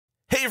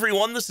Hey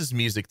everyone, this is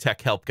Music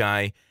Tech Help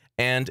Guy,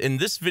 and in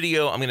this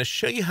video I'm going to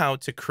show you how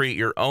to create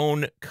your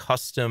own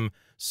custom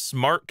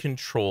smart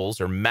controls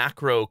or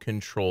macro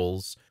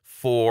controls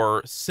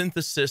for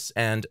synthesis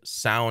and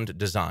sound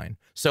design.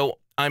 So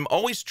I'm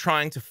always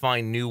trying to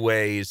find new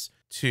ways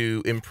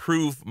to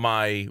improve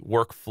my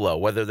workflow,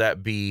 whether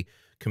that be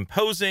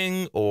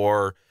composing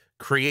or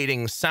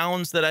creating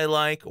sounds that I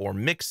like or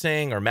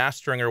mixing or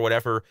mastering or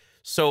whatever.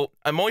 So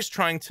I'm always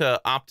trying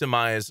to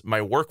optimize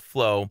my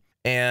workflow.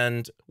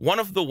 And one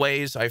of the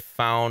ways I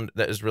found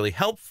that is really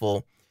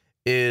helpful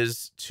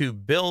is to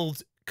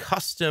build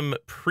custom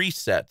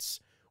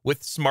presets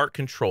with smart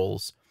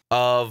controls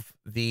of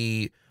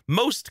the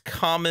most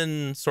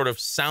common sort of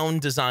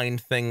sound design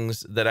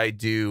things that I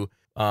do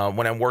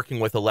when I'm working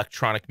with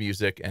electronic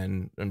music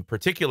and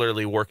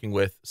particularly working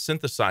with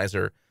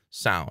synthesizer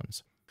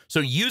sounds.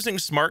 So using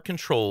smart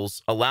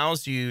controls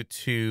allows you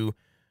to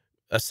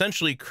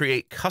essentially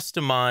create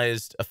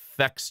customized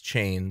effects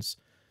chains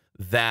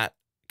that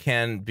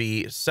can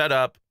be set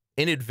up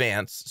in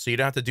advance, so you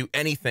don't have to do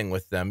anything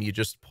with them. You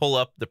just pull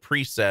up the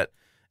preset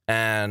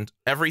and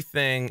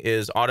everything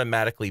is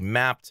automatically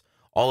mapped.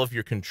 All of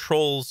your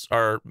controls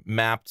are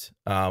mapped.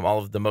 All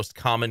of the most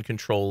common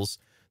controls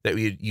that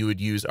you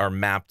would use are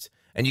mapped.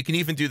 And you can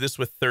even do this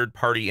with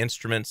third-party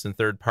instruments and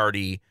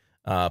third-party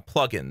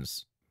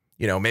plugins.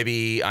 You know,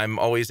 maybe I'm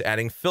always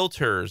adding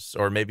filters,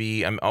 or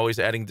maybe I'm always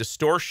adding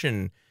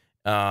distortion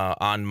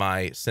on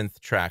my synth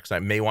tracks. I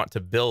may want to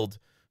build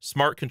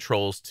smart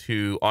controls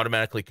to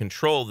automatically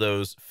control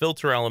those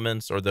filter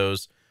elements or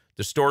those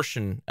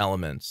distortion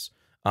elements.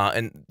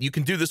 And you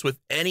can do this with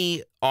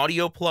any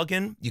audio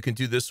plugin. You can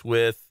do this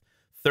with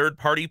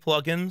third-party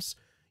plugins.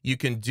 You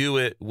can do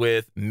it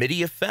with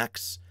MIDI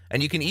effects,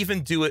 and you can even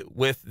do it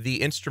with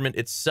the instrument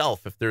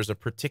itself. If there's a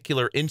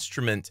particular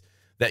instrument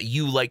that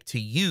you like to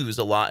use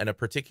a lot and a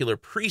particular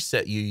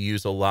preset you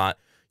use a lot,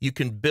 you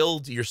can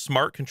build your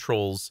smart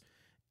controls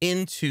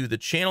into the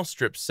channel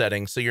strip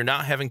setting, so you're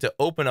not having to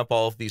open up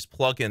all of these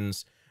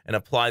plugins and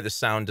apply the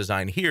sound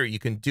design here. You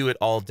can do it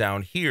all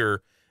down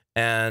here.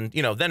 And,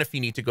 you know, then if you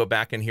need to go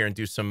back in here and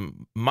do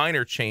some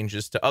minor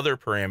changes to other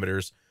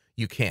parameters,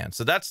 you can.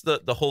 So that's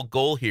the whole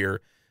goal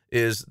here,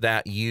 is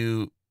that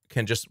you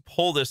can just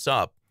pull this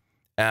up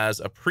as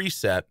a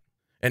preset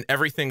and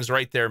everything's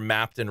right there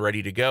mapped and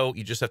ready to go.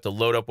 You just have to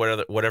load up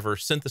whatever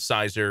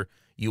synthesizer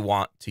you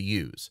want to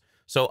use.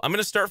 So I'm going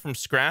to start from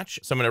scratch.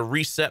 So I'm going to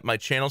reset my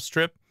channel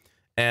strip,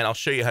 and I'll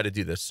show you how to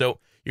do this. So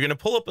you're going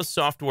to pull up a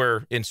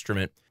software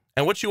instrument,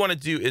 and what you want to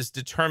do is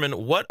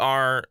determine what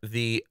are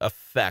the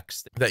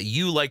effects that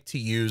you like to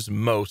use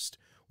most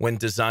when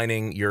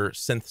designing your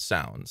synth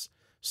sounds.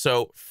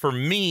 So for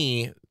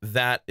me,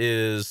 that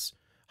is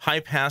high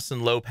pass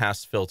and low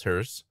pass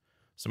filters.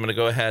 So I'm going to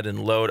go ahead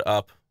and load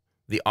up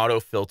the auto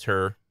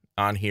filter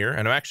on here,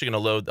 and I'm actually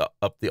going to load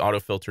up the auto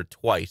filter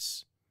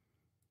twice.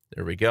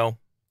 There we go.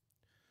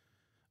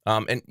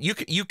 And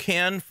you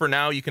can, for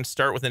now, you can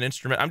start with an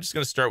instrument. I'm just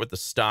going to start with the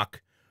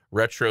stock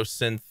retro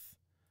synth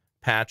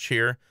patch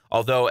here.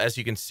 Although, as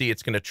you can see,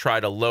 it's going to try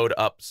to load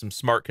up some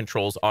smart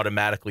controls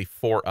automatically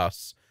for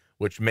us,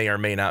 which may or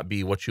may not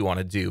be what you want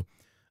to do.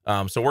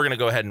 So we're going to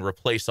go ahead and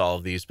replace all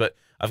of these. But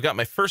I've got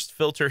my first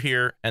filter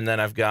here, and then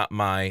I've got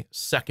my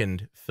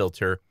second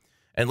filter.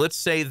 And let's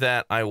say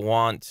that I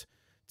want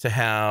to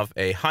have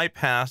a high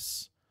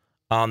pass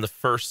on the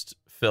first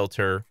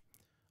filter,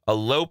 a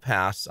low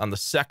pass on the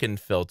second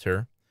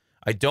filter.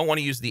 I don't want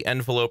to use the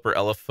envelope or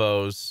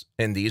LFOs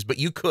in these, but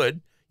you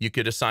could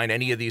assign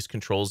any of these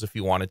controls if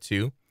you wanted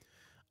to.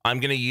 I'm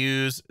going to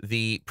use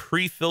the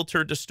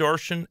pre-filter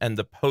distortion and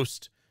the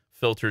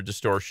post-filter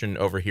distortion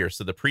over here.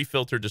 So the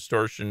pre-filter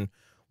distortion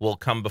will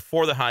come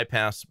before the high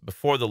pass,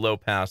 before the low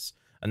pass,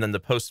 and then the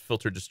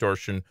post-filter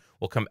distortion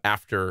will come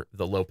after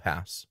the low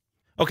pass.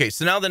 Okay,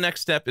 so now the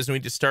next step is we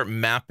need to start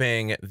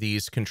mapping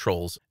these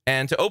controls.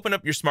 And to open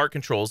up your smart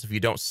controls, if you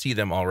don't see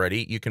them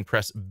already, you can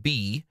press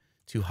B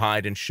to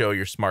hide and show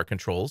your smart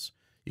controls.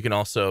 You can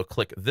also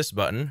click this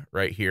button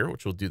right here,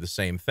 which will do the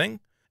same thing.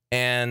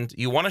 And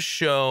you want to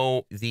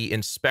show the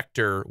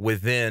inspector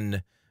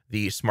within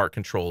the smart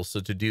controls. So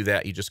to do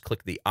that, you just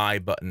click the I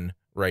button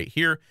right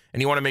here,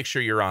 and you want to make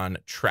sure you're on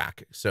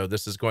track. So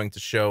this is going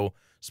to show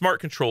smart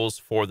controls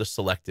for the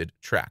selected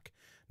track.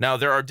 Now,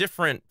 there are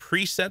different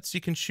presets you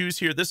can choose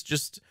here. This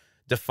just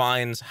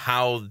defines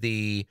how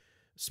the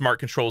smart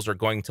controls are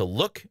going to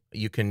look.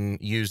 You can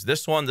use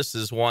this one. This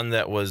is one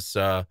that was,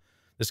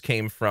 this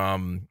came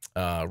from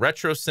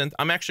Retro Synth.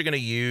 I'm actually going to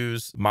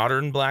use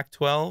Modern Black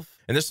 12.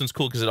 And this one's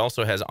cool because it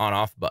also has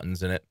on-off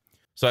buttons in it.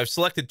 So I've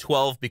selected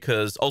 12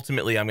 because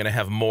ultimately I'm going to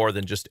have more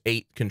than just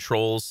 8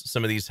 controls.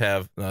 Some of these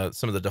have,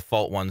 some of the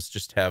default ones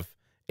just have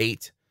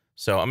 8.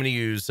 So I'm going to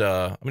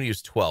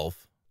use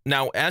 12.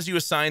 Now, as you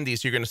assign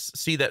these, you're going to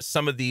see that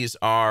some of these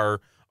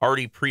are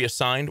already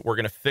pre-assigned. We're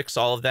going to fix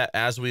all of that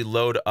as we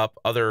load up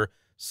other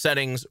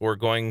settings. We're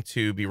going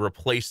to be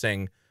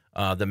replacing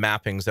the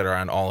mappings that are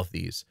on all of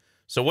these.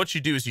 So what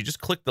you do is you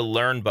just click the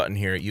Learn button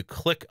here. You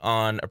click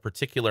on a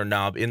particular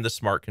knob in the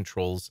smart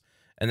controls,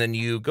 and then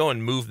you go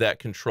and move that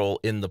control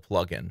in the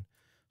plugin.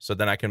 So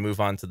then I can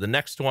move on to the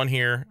next one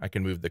here. I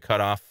can move the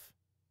cutoff.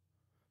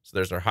 So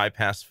there's our high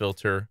pass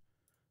filter.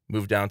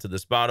 Move down to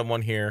this bottom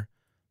one here.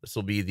 This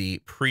will be the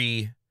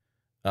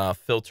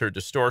pre-filter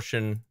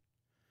distortion.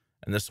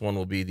 And this one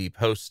will be the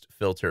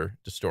post-filter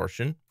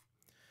distortion.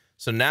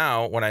 So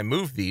now when I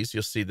move these,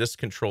 you'll see this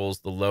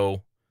controls the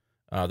low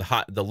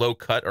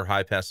cut or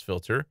high pass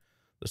filter.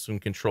 This one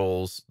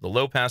controls the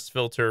low pass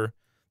filter.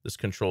 This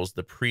controls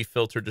the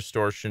pre-filter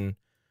distortion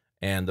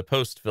and the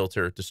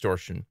post-filter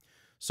distortion.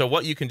 So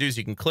what you can do is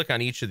you can click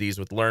on each of these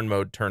with learn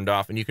mode turned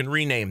off, and you can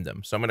rename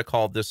them. So I'm going to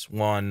call this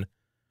one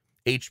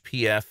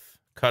HPF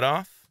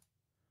cutoff.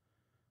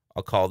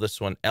 I'll call this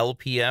one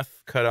LPF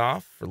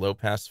cutoff for low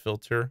pass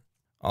filter.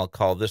 I'll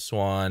call this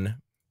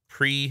one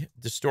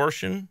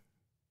pre-distortion.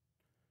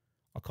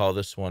 I'll call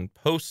this one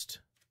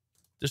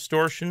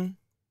post-distortion.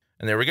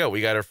 And there we go.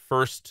 We got our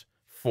first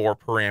 4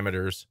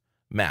 parameters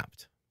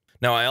mapped.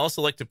 Now, I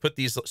also like to put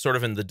these sort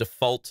of in the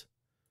default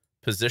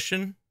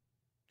position,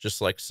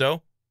 just like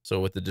so. So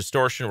with the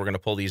distortion, we're going to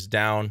pull these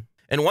down.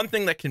 And one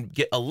thing that can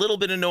get a little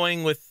bit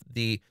annoying with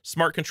the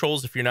smart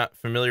controls, if you're not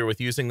familiar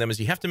with using them, is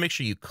you have to make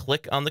sure you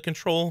click on the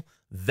control,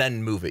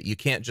 then move it. You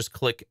can't just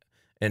click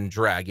and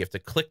drag. You have to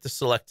click to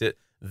select it,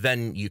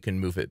 then you can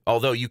move it.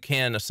 Although you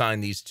can assign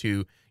these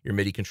to your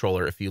MIDI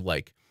controller if you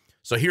like.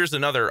 So here's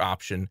another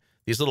option.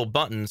 These little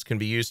buttons can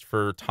be used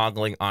for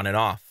toggling on and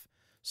off.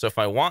 So if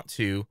I want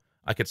to,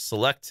 I could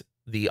select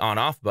the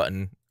on-off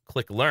button,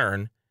 click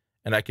learn,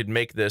 and I could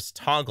make this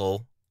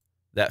toggle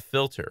that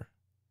filter.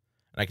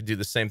 And I could do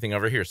the same thing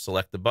over here.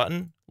 Select the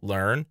button,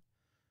 learn,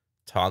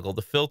 toggle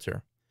the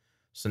filter.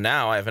 So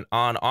now I have an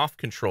on-off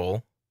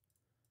control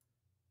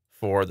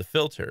for the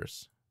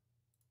filters.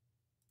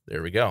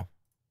 There we go. I'm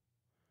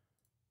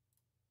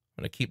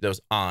going to keep those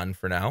on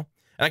for now.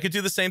 And I could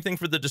do the same thing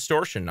for the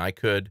distortion. I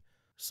could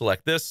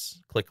select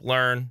this, click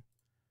learn,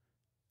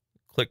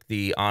 click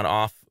the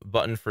on-off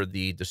button for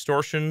the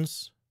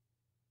distortions.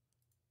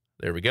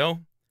 There we go.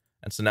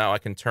 And so now I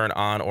can turn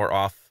on or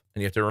off,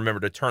 and you have to remember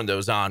to turn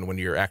those on when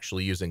you're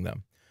actually using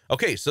them.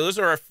 Okay, so those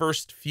are our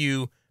first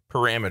few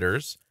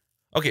parameters.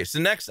 Okay, so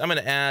next I'm going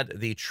to add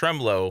the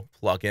Tremolo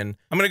plugin.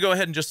 I'm going to go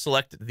ahead and just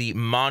select the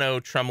mono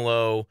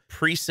Tremolo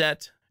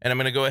preset, and I'm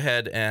going to go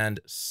ahead and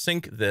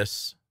sync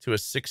this to a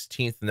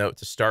 16th note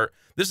to start.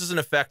 This is an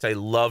effect I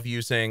love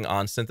using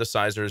on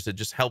synthesizers. It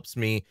just helps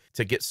me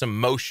to get some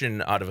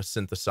motion out of a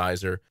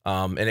synthesizer.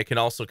 And it can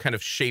also kind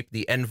of shape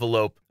the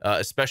envelope,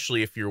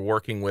 especially if you're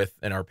working with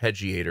an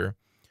arpeggiator.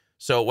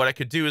 So what I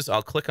could do is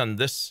I'll click on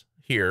this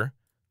here,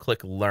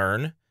 click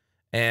learn,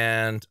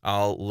 and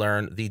I'll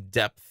learn the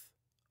depth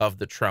of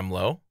the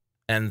tremolo.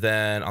 And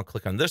then I'll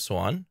click on this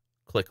one,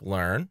 click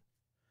learn,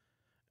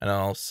 and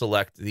I'll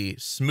select the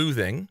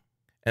smoothing.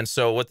 And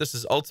so what this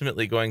is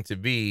ultimately going to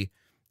be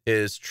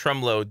is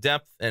tremolo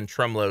depth and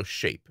tremolo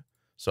shape.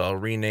 So I'll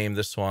rename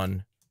this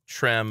one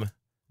trem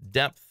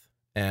depth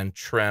and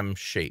trem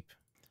shape.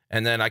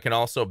 And then I can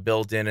also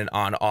build in an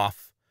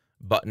on-off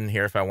button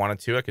here if I wanted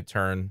to. I could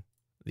turn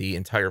the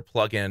entire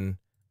plugin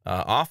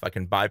off. I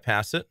can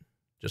bypass it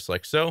just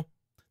like so.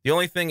 The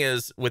only thing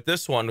is with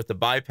this one, with the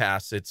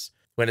bypass, it's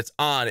when it's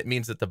on, it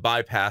means that the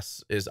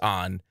bypass is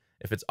on.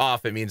 If it's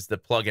off, it means the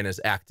plugin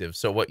is active.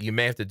 So what you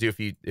may have to do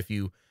if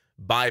you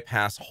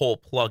bypass whole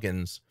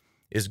plugins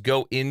is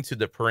go into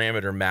the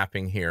parameter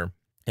mapping here.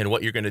 And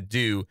what you're going to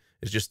do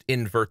is just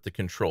invert the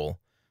control.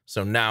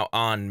 So now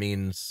on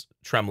means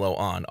tremolo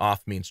on,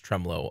 off means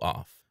tremolo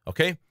off.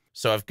 Okay,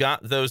 so I've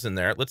got those in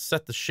there. Let's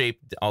set the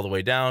shape all the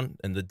way down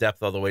and the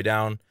depth all the way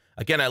down.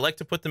 Again, I like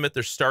to put them at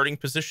their starting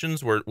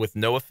positions with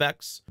no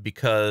effects,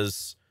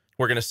 because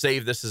we're going to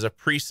save this as a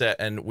preset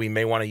and we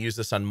may want to use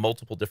this on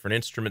multiple different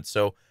instruments.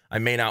 So I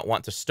may not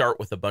want to start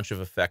with a bunch of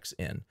effects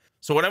in.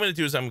 So what I'm going to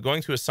do is I'm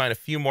going to assign a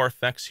few more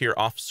effects here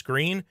off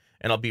screen,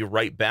 and I'll be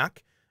right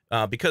back.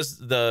 Because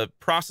the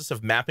process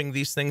of mapping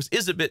these things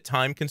is a bit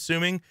time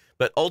consuming,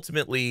 but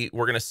ultimately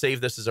we're going to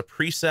save this as a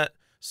preset.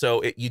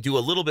 So you do a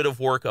little bit of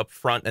work up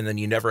front and then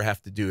you never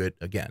have to do it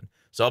again.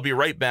 So I'll be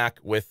right back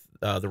with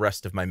the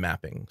rest of my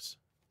mappings.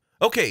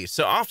 Okay,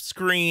 so off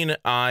screen,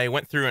 I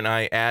went through and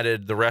I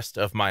added the rest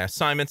of my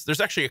assignments. There's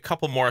actually a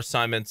couple more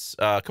assignments,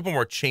 a couple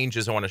more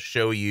changes I want to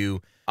show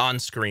you on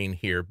screen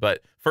here.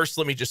 But first,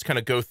 let me just kind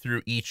of go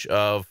through each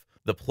of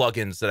the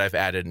plugins that I've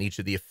added and each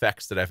of the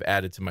effects that I've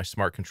added to my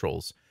smart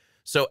controls.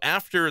 So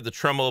after the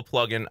Tremolo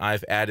plugin,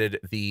 I've added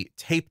the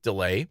tape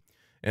delay.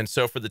 And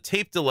so for the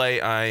tape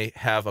delay, I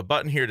have a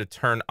button here to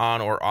turn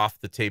on or off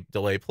the tape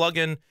delay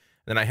plugin.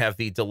 Then I have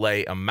the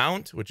delay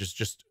amount, which is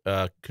just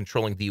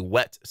controlling the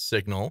wet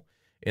signal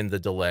in the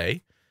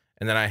delay.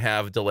 And then I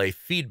have delay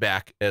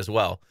feedback as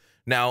well.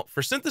 Now,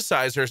 for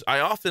synthesizers, I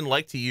often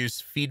like to use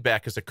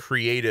feedback as a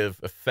creative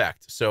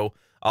effect. So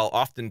I'll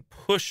often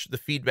push the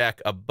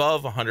feedback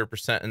above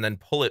 100% and then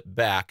pull it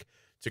back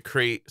to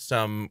create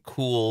some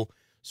cool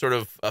sort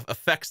of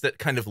effects that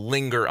kind of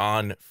linger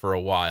on for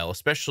a while.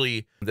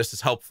 Especially this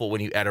is helpful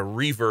when you add a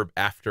reverb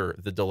after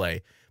the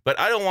delay. But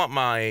I don't want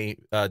my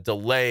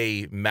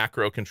delay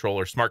macro control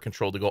or smart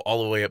control to go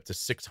all the way up to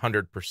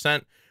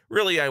 600%.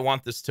 really I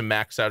want this to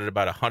max out at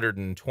about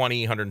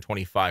 120,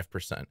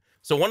 125%.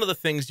 So one of the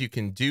things you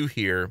can do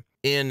here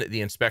in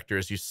the inspector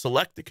is you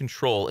select the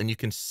control and you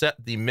can set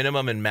the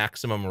minimum and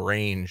maximum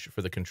range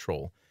for the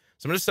control.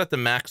 So I'm going to set the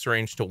max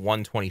range to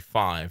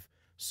 125.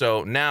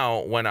 So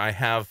now when I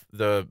have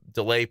the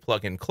delay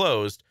plugin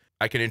closed,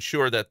 I can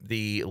ensure that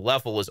the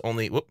level is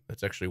only, whoop,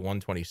 it's actually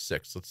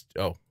 126.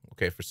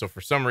 Okay. So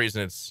for some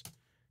reason it's,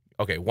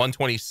 okay,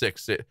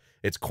 126.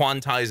 It's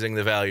quantizing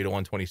the value to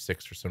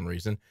 126 for some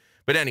reason.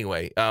 But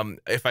anyway,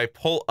 if I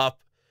pull up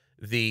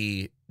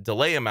the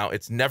delay amount,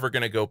 it's never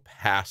going to go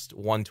past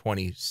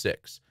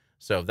 126.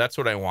 So that's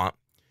what I want.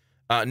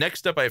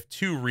 Next up, I have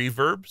two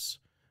reverbs.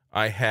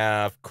 I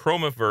have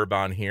Chromaverb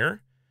on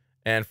here.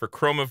 And for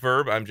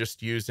Chromaverb, I'm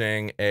just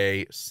using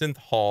a Synth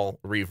Hall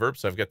reverb.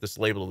 So I've got this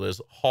labeled as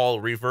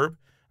Hall reverb.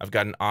 I've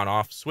got an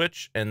on-off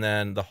switch, and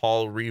then the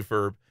Hall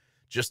reverb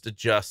just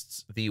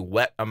adjusts the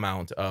wet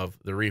amount of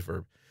the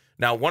reverb.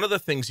 Now, one of the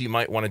things you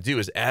might want to do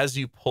is as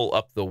you pull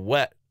up the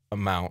wet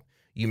amount,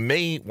 you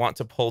may want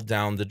to pull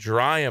down the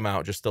dry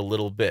amount just a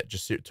little bit,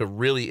 just to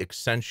really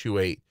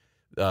accentuate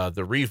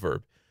the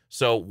reverb.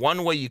 So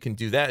one way you can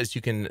do that is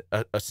you can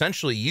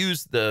essentially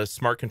use the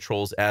smart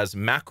controls as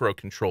macro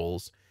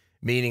controls,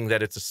 meaning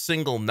that it's a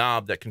single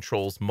knob that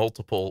controls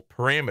multiple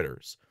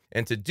parameters.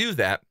 And to do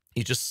that,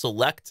 you just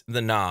select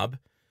the knob,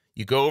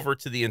 you go over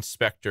to the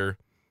inspector,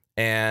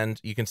 and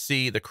you can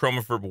see the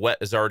Chromaverb wet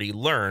is already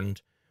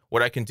learned.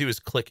 What I can do is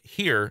click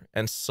here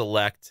and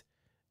select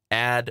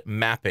Add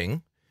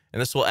Mapping,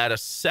 and this will add a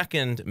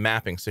second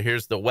mapping. So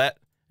here's the wet,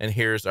 and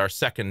here's our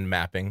second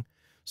mapping.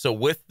 So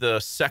with the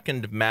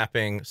second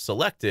mapping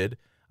selected,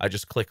 I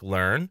just click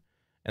Learn,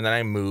 and then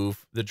I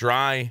move the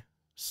dry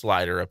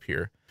slider up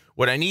here.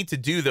 What I need to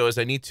do, though, is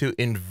I need to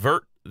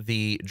invert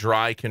the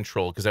dry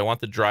control because I want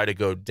the dry to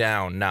go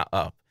down, not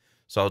up.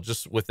 So I'll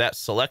just, with that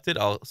selected,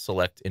 I'll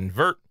select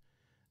Invert,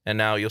 and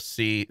now you'll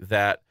see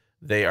that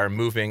they are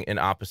moving in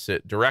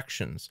opposite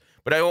directions.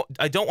 But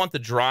I don't want the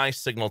dry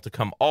signal to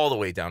come all the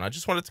way down. I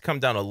just want it to come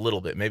down a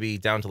little bit, maybe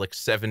down to like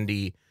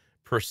 70%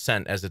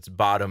 as its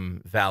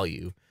bottom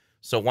value.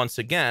 So once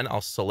again,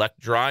 I'll select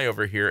dry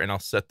over here, and I'll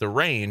set the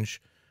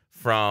range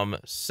from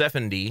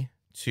 70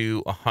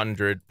 to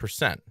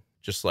 100%.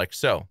 Just like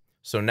so.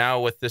 So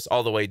now with this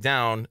all the way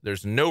down,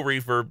 there's no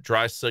reverb,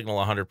 dry signal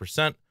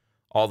 100%,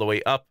 all the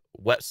way up,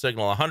 wet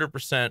signal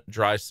 100%,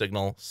 dry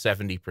signal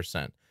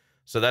 70%.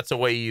 So that's a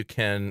way you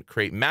can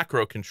create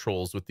macro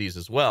controls with these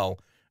as well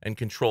and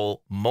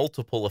control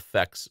multiple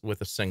effects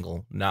with a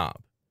single knob.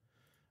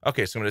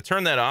 Okay, so I'm going to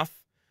turn that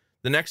off.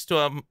 The next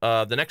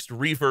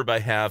reverb I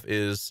have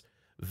is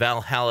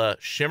Valhalla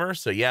Shimmer.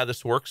 So yeah,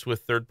 this works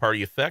with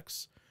third-party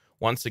effects.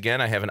 Once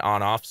again, I have an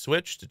on-off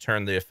switch to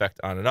turn the effect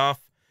on and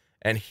off.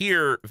 And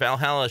here,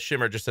 Valhalla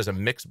Shimmer just has a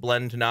mix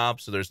blend knob,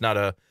 so there's not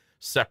a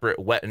separate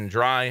wet and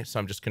dry, so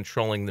I'm just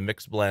controlling the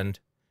mix blend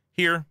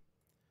here.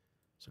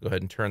 So go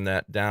ahead and turn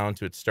that down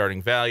to its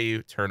starting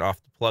value, turn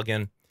off the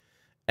plugin.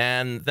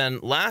 And then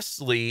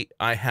lastly,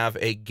 I have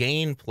a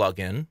gain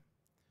plugin.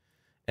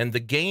 And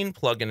the gain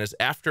plugin is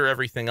after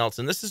everything else,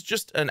 and this is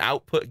just an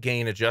output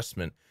gain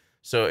adjustment.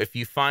 So if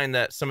you find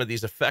that some of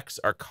these effects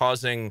are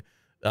causing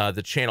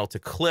the channel to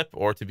clip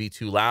or to be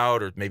too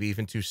loud or maybe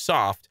even too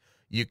soft,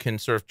 you can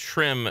sort of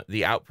trim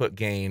the output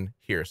gain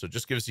here. So it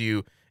just gives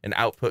you an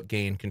output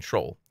gain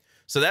control.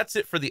 So that's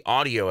it for the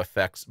audio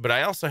effects, but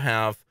I also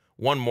have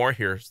one more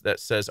here that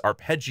says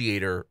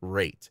Arpeggiator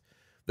rate.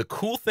 The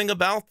cool thing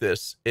about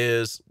this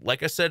is,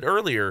 like I said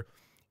earlier,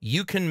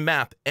 you can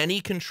map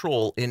any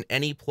control in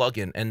any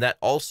plugin, and that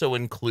also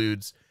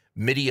includes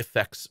MIDI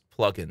effects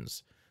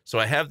plugins. So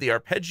I have the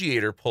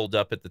Arpeggiator pulled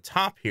up at the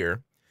top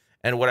here,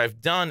 and what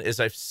I've done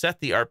is I've set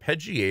the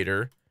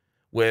Arpeggiator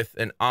with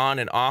an on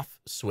and off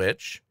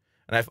switch,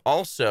 and I've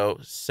also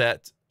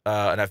set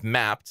and I've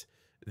mapped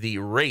the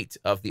rate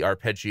of the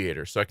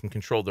arpeggiator, so I can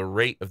control the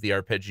rate of the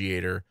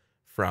arpeggiator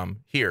from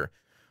here.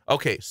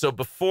 Okay, so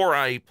before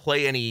I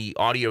play any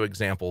audio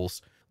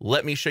examples,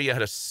 let me show you how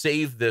to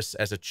save this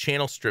as a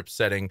channel strip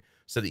setting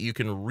so that you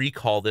can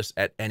recall this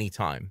at any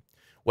time.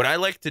 What I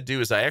like to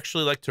do is I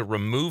actually like to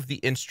remove the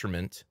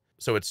instrument,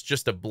 so it's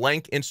just a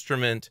blank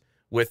instrument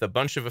with a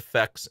bunch of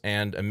effects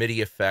and a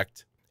MIDI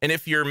effect. And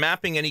if you're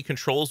mapping any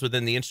controls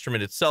within the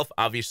instrument itself,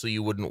 obviously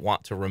you wouldn't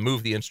want to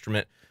remove the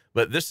instrument,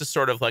 but this is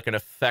sort of like an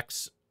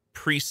effects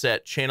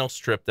preset channel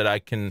strip that I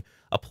can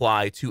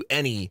apply to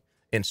any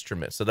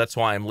instrument. So that's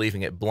why I'm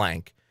leaving it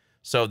blank.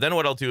 So then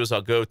what I'll do is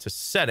I'll go to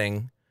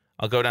setting,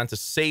 I'll go down to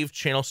save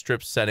channel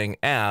strip setting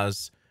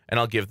as, and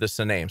I'll give this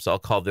a name. So I'll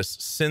call this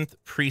synth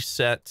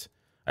preset.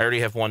 I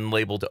already have one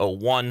labeled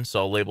 01, so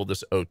I'll label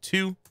this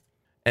 02.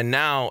 And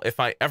now if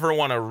I ever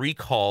want to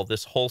recall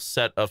this whole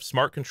set of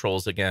smart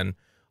controls again,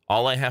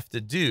 all I have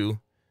to do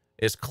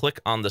is click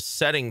on the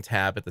setting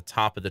tab at the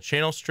top of the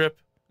channel strip,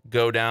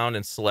 go down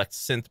and select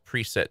synth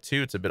preset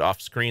 2. It's a bit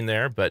off screen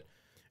there, but,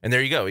 and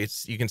there you go.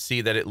 You can see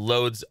that it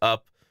loads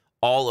up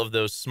all of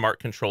those smart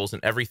controls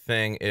and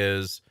everything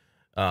is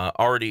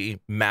already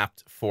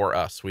mapped for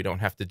us. We don't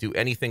have to do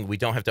anything. We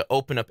don't have to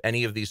open up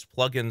any of these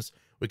plugins.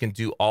 we can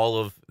do all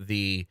of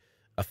the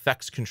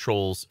effects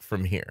controls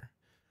from here.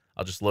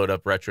 I'll just load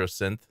up Retro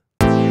Synth.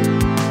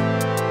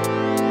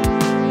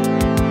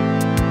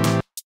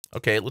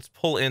 Okay, let's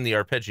pull in the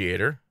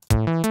Arpeggiator.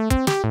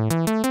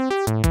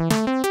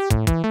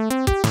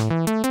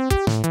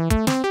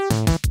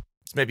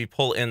 Let's maybe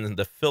pull in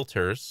the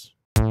filters.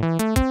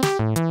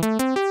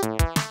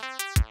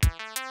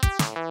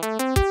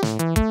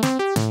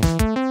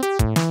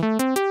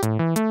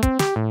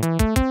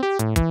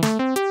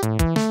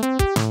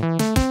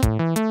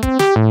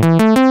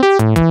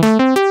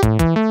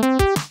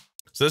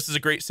 So this is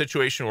a great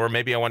situation where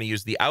maybe I want to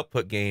use the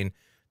output gain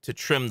to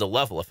trim the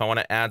level. If I want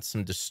to add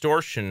some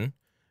distortion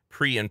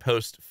pre and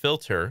post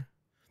filter,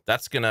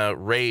 that's going to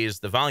raise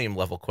the volume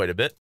level quite a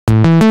bit.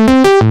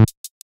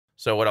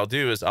 So what I'll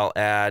do is I'll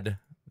add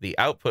the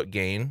output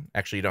gain.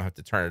 Actually, you don't have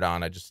to turn it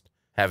on. I just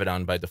have it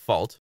on by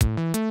default.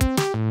 Let's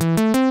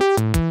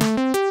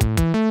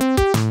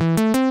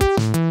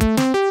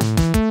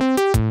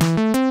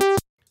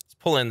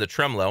pull in the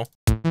tremolo.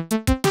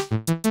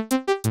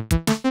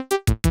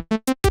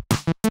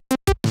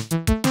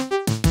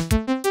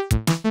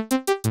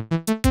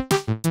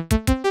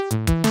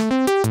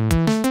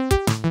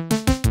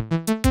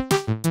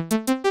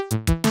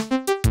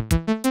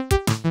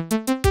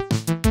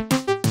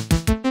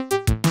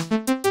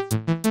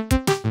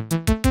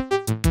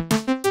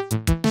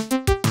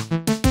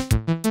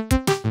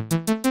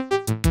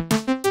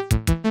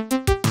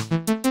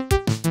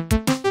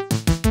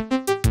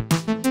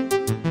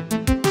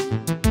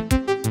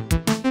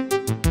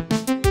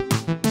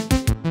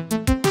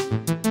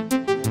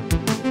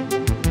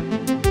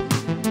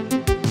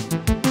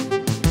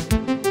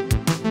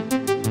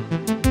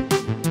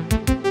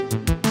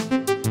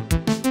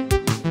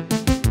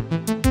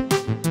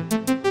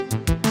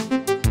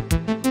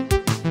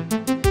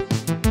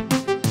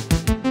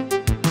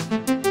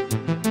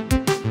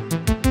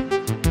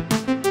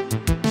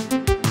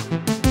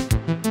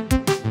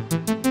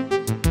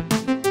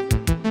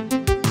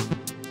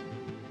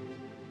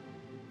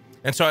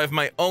 And so I have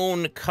my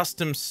own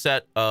custom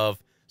set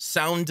of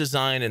sound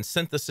design and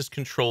synthesis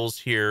controls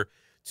here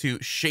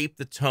to shape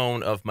the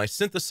tone of my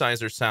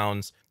synthesizer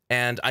sounds.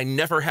 And I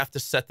never have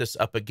to set this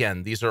up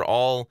again. These are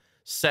all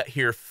set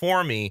here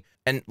for me.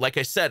 And like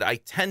I said, I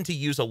tend to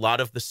use a lot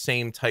of the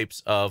same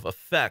types of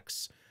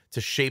effects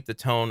to shape the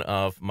tone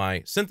of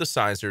my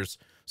synthesizers.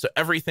 So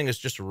everything is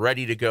just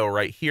ready to go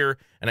right here.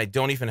 And I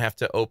don't even have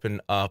to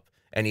open up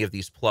any of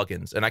these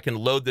plugins. And I can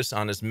load this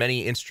on as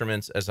many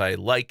instruments as I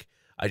like.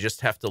 I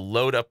just have to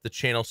load up the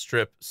channel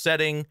strip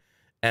setting,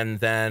 and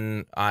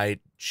then I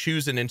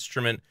choose an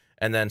instrument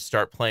and then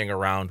start playing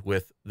around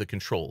with the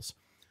controls.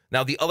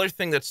 Now, the other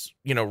thing that's,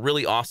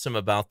 really awesome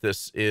about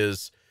this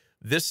is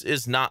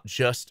not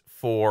just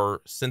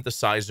for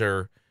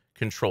synthesizer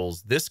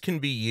controls. This can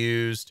be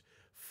used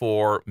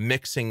for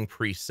mixing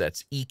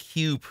presets,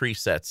 EQ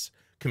presets,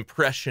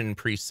 compression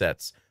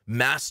presets,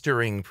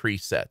 mastering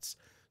presets.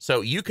 So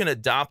you can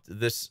adopt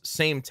this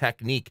same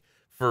technique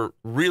for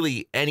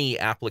really any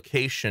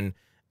application.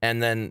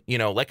 And then,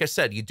 like I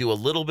said, you do a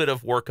little bit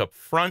of work up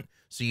front,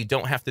 so you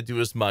don't have to do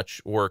as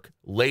much work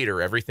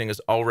later. Everything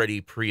is already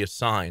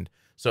pre-assigned.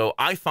 So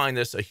I find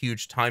this a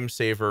huge time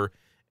saver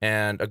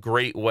and a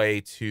great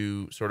way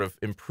to sort of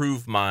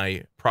improve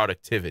my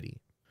productivity.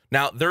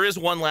 Now, there is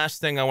one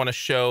last thing I want to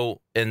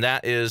show, and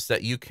that is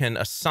that you can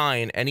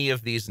assign any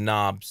of these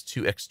knobs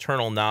to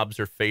external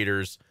knobs or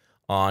faders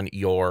on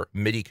your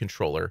MIDI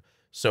controller.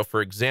 So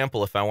for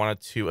example, if I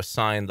wanted to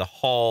assign the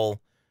Hall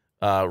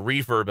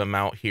reverb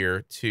amount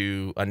here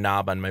to a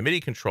knob on my MIDI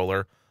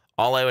controller,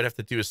 all I would have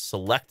to do is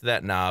select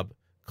that knob,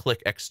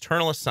 click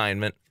external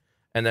assignment,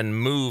 and then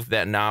move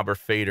that knob or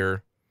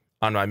fader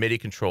on my MIDI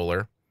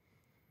controller.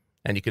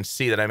 And you can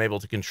see that I'm able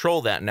to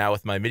control that now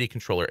with my MIDI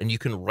controller. And you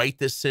can write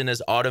this in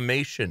as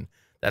automation.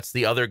 That's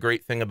the other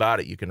great thing about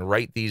it. You can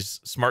write these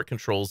smart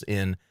controls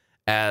in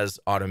as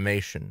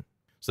automation.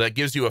 So that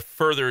gives you a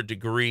further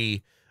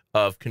degree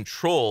of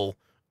control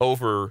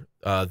over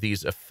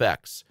these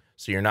effects.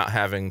 So you're not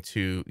having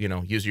to,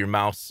 use your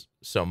mouse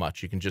so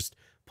much. You can just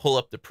pull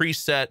up the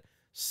preset,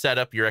 set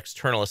up your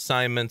external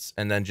assignments,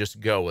 and then just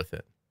go with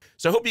it.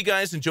 So I hope you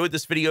guys enjoyed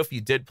this video. If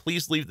you did,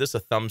 please leave this a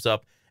thumbs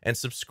up and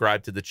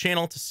subscribe to the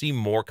channel to see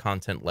more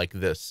content like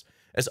this.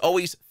 As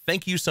always,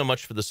 thank you so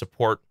much for the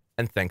support,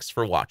 and thanks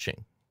for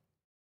watching.